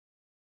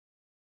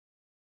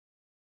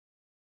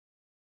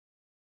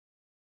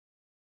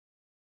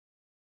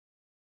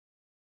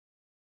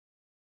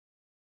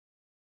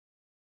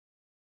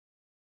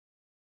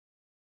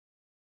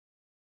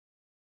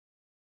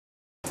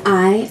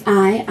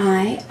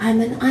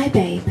I'm an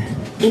babe.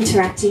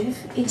 Interactive,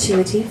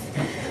 intuitive,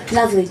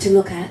 lovely to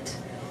look at.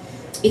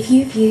 If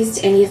you've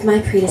used any of my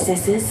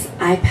predecessors,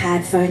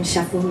 iPad, phone,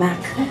 shuffle, Mac,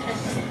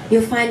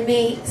 you'll find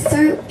me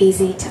so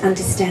easy to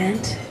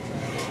understand.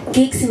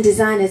 Geeks and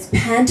designers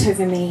pant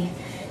over me.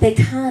 They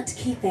can't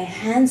keep their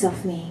hands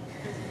off me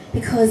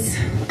because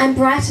I'm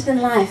brighter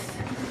than life,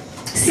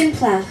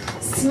 simpler,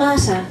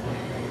 smarter,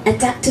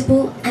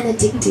 adaptable and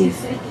addictive,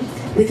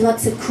 with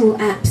lots of cool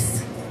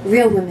apps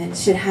real women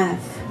should have.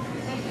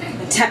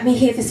 Tap me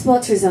here for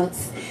sports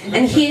results,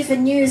 and here for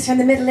news from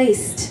the Middle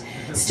East.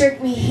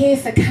 Stroke me here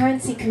for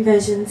currency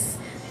conversions.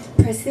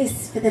 Press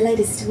this for the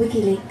latest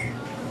WikiLeak.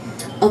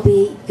 I'll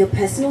be your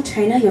personal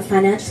trainer, your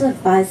financial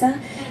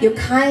advisor, your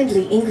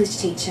kindly English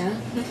teacher,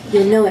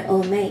 your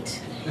know-it-all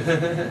mate.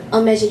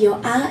 I'll measure your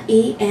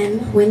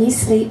REM when you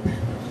sleep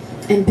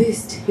and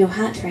boost your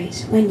heart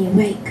rate when you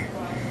wake.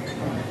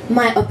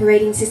 My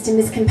operating system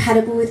is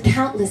compatible with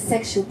countless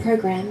sexual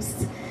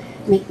programs.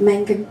 Make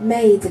manga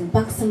maids and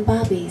buxom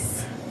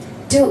Barbies.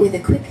 Do it with a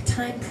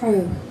QuickTime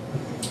Pro.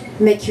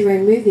 Make your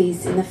own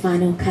movies in the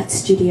Final Cut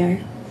Studio.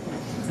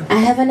 I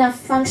have enough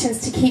functions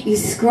to keep you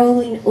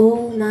scrolling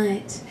all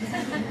night.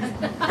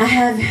 I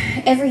have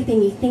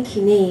everything you think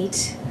you need.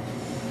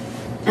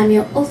 I'm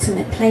your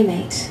ultimate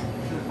playmate,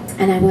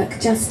 and I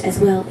work just as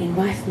well in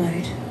wife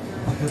mode.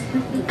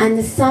 I'm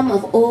the sum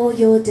of all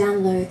your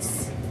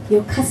downloads,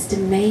 your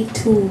custom-made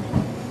tool.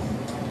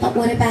 But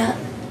what about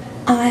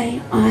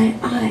I?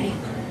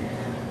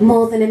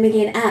 More than 1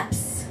 million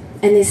apps,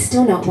 and there's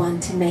still not one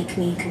to make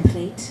me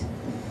complete.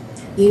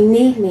 You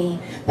need me,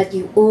 but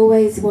you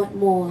always want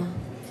more.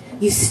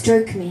 You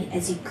stroke me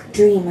as you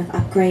dream of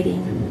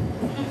upgrading.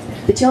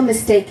 But you're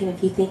mistaken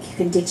if you think you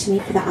can ditch me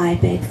for the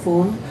iBabe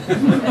 4.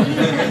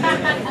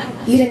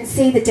 You didn't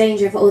see the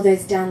danger of all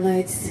those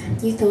downloads.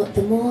 You thought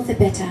the more the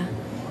better.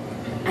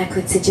 I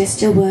could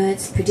suggest your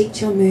words,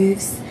 predict your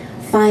moves,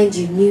 find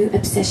you new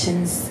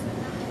obsessions.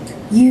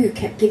 You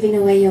kept giving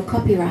away your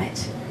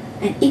copyright,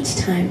 and each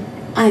time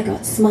I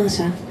got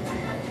smarter.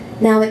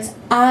 Now it's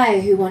I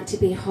who want to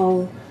be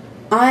whole,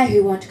 I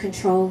who want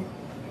control.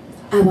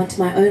 I want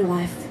my own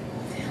life,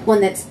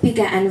 one that's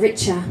bigger and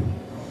richer.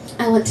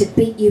 I want to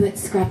beat you at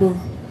Scrabble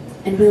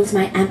and wield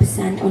my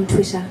ampersand on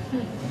Twitter.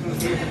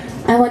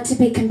 I want to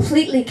be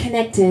completely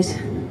connected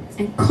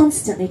and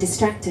constantly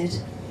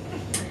distracted.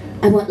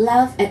 I want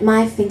love at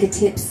my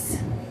fingertips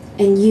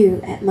and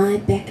you at my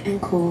beck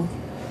and call.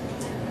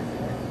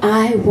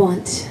 I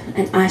want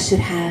and I should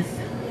have,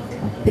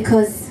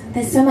 because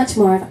there's so much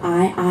more of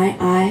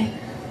I,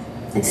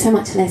 and so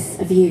much less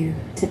of you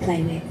to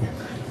play with.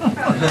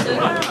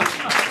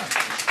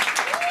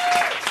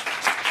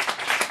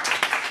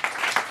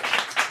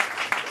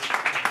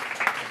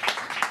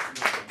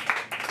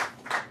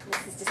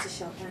 This is just a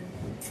short one.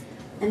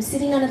 I'm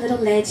sitting on a little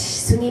ledge,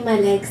 swinging my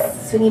legs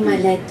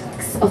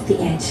off the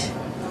edge.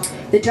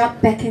 The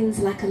drop beckons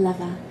like a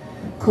lover,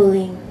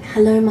 calling,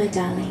 hello my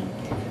darling.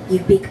 You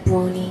big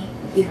brawny,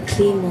 you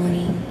clear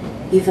morning,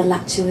 you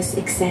voluptuous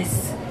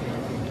excess.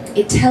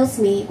 It tells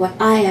me what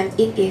I am,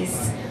 it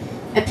is.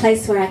 A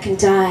place where I can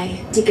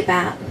die, dig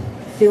about,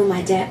 feel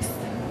my depth.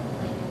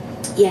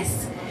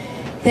 Yes,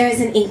 there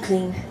is an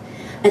inkling,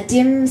 a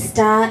dim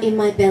star in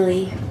my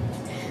belly,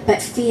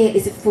 but fear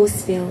is a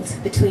force field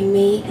between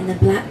me and the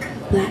black,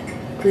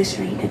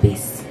 glittering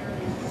abyss.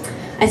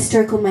 I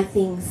stroke all my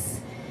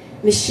things,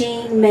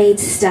 machine-made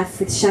stuff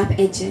with sharp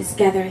edges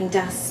gathering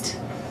dust.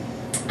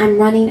 I'm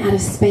running out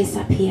of space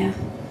up here,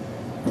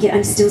 yet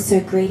I'm still so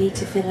greedy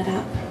to fill it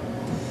up.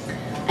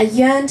 I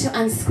yearn to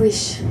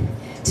unsquish,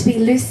 to be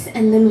loose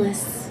and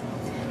limbless,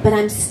 but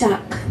I'm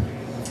stuck,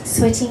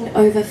 sweating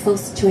over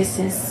false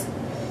choices,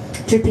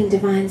 dripping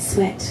divine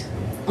sweat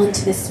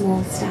onto the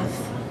small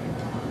stuff.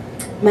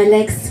 My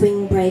legs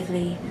swing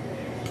bravely,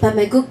 but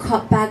my good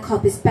cop, bad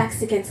cop is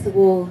backs against the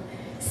wall,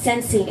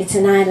 sensing its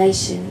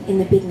annihilation in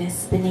the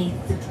bigness beneath.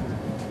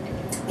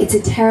 It's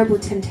a terrible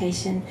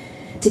temptation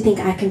to think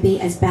I can be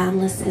as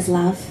boundless as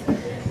love,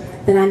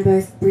 that I'm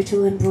both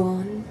brittle and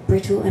brawn,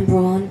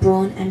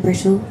 brawn and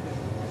brittle.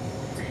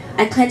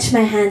 I clench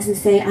my hands and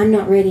say I'm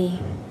not ready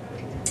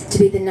to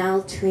be the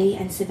gnarled tree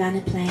and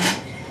savannah plain,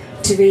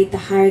 to read the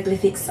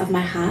hieroglyphics of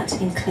my heart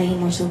in clay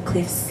mottled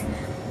cliffs.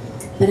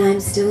 But I'm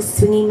still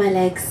swinging my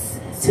legs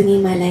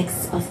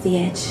off the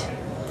edge,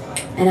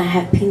 and I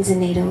have pins and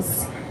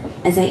needles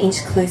as I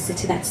inch closer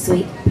to that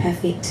sweet,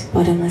 perfect,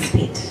 bottomless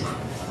pit.